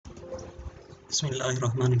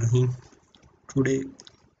Bismillahirrahmanirrahim. Today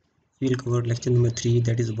we will cover lecture number 3,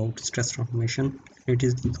 that is about stress transformation. It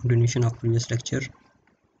is the continuation of previous lecture.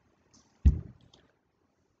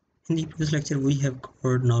 In the previous lecture we have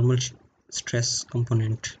covered normal stress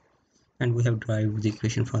component and we have derived the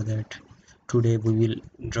equation for that. Today we will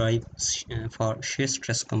derive for shear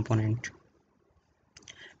stress component.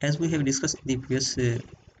 As we have discussed in the previous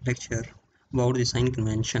lecture about the sign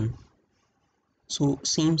convention, so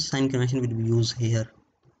same sign convention will be used here.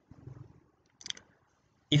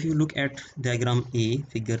 If you look at diagram A,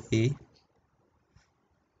 figure A,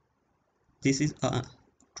 this is a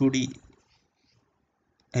 2D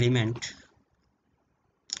element.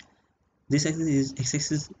 This axis is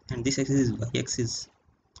x-axis and this axis is y-axis.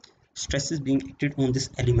 Stress is being acted on this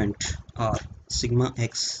element are sigma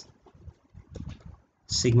x,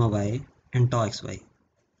 sigma y and tau xy,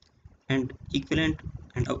 and equivalent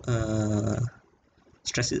and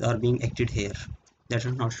stresses are being acted here that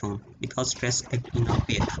are not shown because stress act in a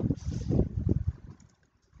pair.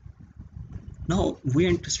 Now we are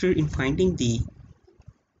interested in finding the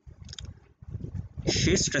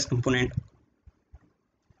shear stress component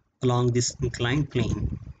along this inclined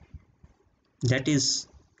plane, that is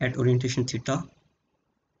at orientation theta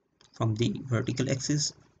from the vertical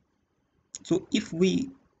axis. So if we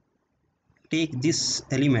take this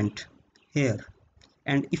element here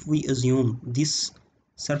and if we assume this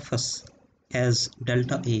surface as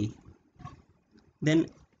delta A, then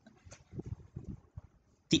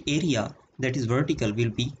the area that is vertical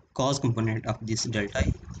will be cos component of this delta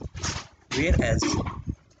A, whereas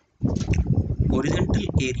horizontal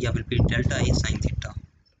area will be delta A sin theta.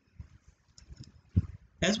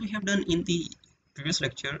 As we have done in the previous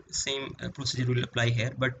lecture, same procedure will apply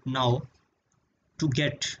here, but now to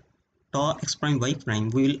get tau x prime y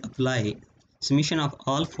prime, we will apply summation of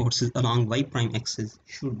all forces along y prime axis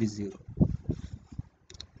should be 0.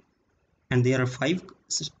 And there are 5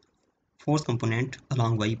 force component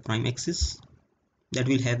along y prime axis that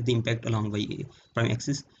will have the impact along y prime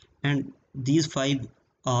axis, and these 5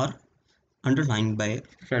 are underlined by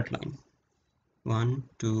red line. 1,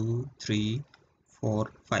 2, 3,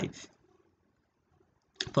 4, 5.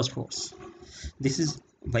 First force. This is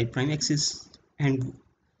y prime axis and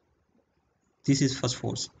this is first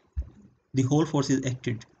force. The whole force is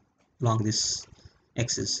acted along this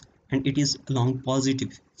axis and it is along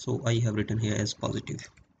positive, so I have written here as positive.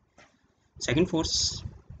 Second force,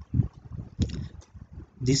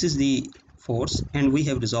 this is the force and we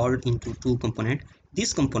have resolved into two component.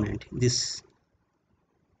 This component, this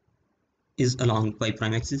is along y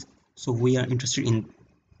prime axis, so we are interested in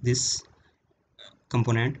this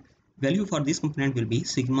component. Value for this component will be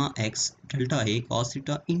sigma x delta A cos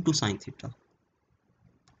theta into sin theta.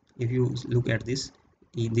 If you look at this,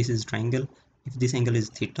 this is triangle. If this angle is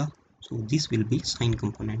theta, so this will be sine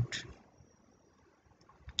component,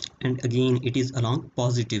 and again it is along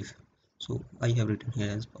positive, so I have written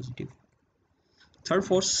here as positive. Third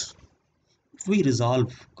force, if we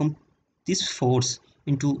resolve this force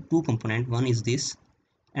into two component, one is this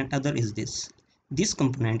and other is this. This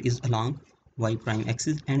component is along y prime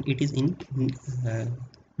axis and it is in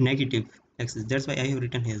negative axis, that's why I have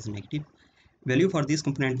written here as negative. Value for this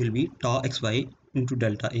component will be tau xy into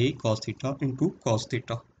delta A cos theta into cos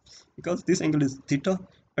theta, because this angle is theta,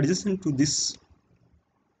 adjacent to this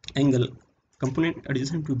angle, component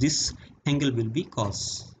adjacent to this angle will be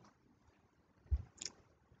cos.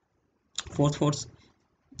 Fourth force,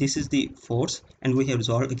 this is the force and we have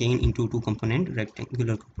resolved again into two component,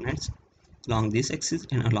 rectangular components along this axis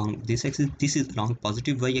and along this axis. This is along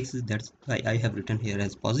positive y axis, that's why I have written here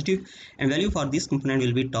as positive, and value for this component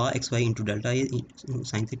will be tau xy into delta A into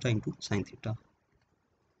sin theta into sin theta.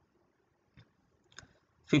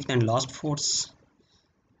 Fifth and last force,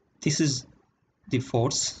 this is the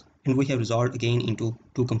force and we have resolved again into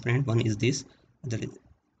two component, one is this,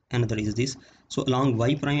 another is this. So along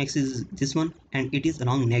y prime axis is this one and it is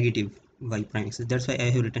along negative y prime axis, that's why I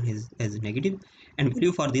have written as negative, and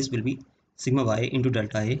value for this will be sigma y into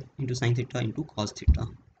delta A into sin theta into cos theta.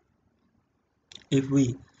 If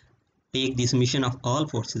we take the summation of all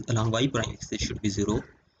forces along y prime axis should be 0,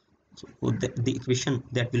 so the equation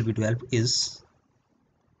that will be developed is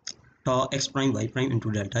tau x prime y prime into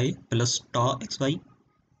delta A plus tau xy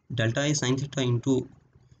delta A sin theta into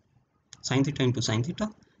sin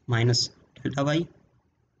theta minus delta y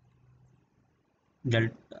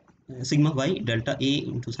sigma y delta A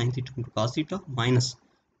into sin theta into cos theta minus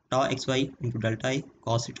tau xy into delta A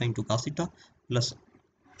cos theta into cos theta plus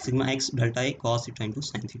sigma x delta A cos theta into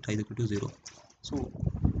sin theta is equal to 0. So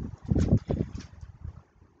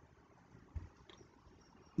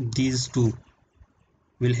these two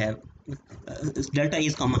will have delta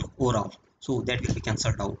is common overall, so that will be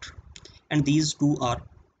cancelled out, and these two are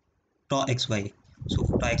tau xy. So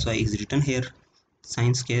tau xy is written here,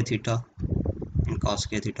 sin square theta and cos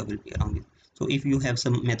square theta will be around it. So if you have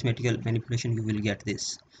some mathematical manipulation, you will get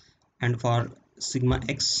this. And for sigma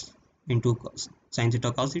x into sin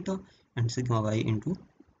theta cos theta and sigma y into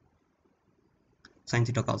sin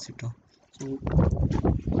theta cos theta, so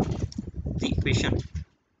the equation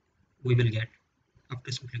we will get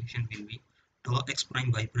after simplification will be tau x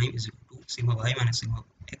prime y prime is equal to sigma y minus sigma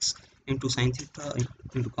x into sin theta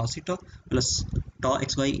into cos theta plus tau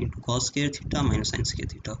xy into cos square theta minus sin square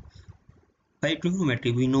theta. By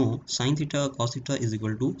trigonometry we know sin theta cos theta is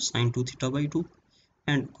equal to sin 2 theta by 2,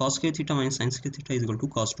 and cos square theta minus sin square theta is equal to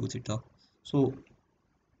cos 2 theta. So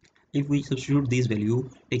if we substitute this value,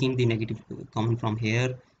 taking the negative common from here,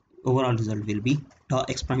 overall result will be tau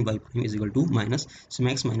x prime y prime is equal to minus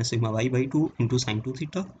sigma x minus sigma y by 2 into sin 2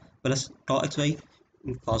 theta plus tau xy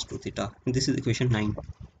cos 2 theta, and this is equation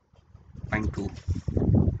 9.2.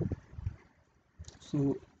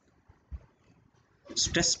 So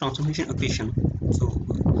stress transformation equation, so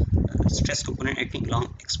stress component acting along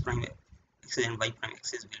x prime axis and y prime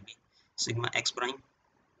axis will be sigma x prime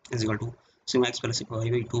is equal to sigma x plus sigma y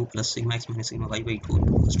by 2 plus sigma x minus sigma y by 2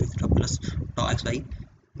 into cos 2 theta plus tau xy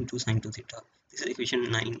into sin 2 theta. This is equation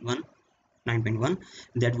 9.1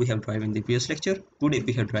 that we have derived in the previous lecture. Today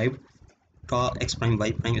we have derived tau x prime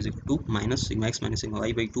y prime is equal to minus sigma x minus sigma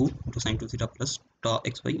y by 2 into sin 2 theta plus tau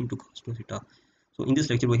xy into cos 2 theta. So in this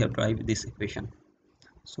lecture we have derived this equation.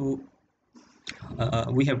 So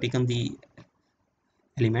we have taken the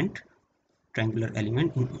element, triangular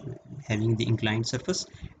element having the inclined surface,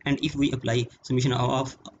 and if we apply summation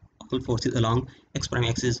of all forces along x prime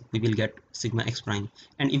axis we will get sigma x prime,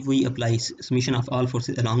 and if we apply summation of all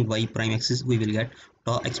forces along y prime axis we will get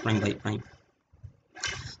tau x prime y prime.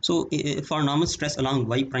 So for normal stress along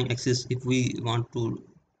y prime axis, if we want to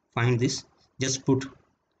find this, just put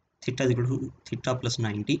theta is equal to theta plus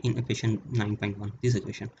 90 in equation 9.1, this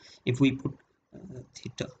equation. If we put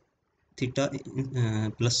theta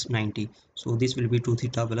plus 90, so this will be 2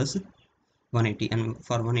 theta plus 180, and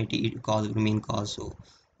for 180 it cos remain cos, so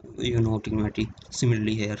you know trigonometry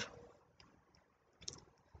similarly here.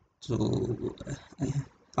 So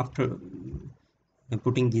after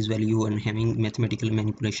putting this value and having mathematical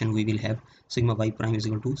manipulation, we will have sigma y prime is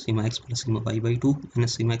equal to sigma x plus sigma y by 2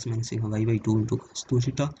 minus sigma x minus sigma y by 2 into cos 2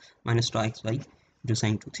 theta minus tau xy into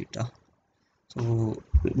sin 2 theta. So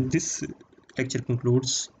this lecture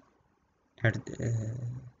concludes at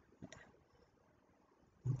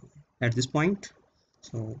this point.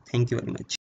 So thank you very much.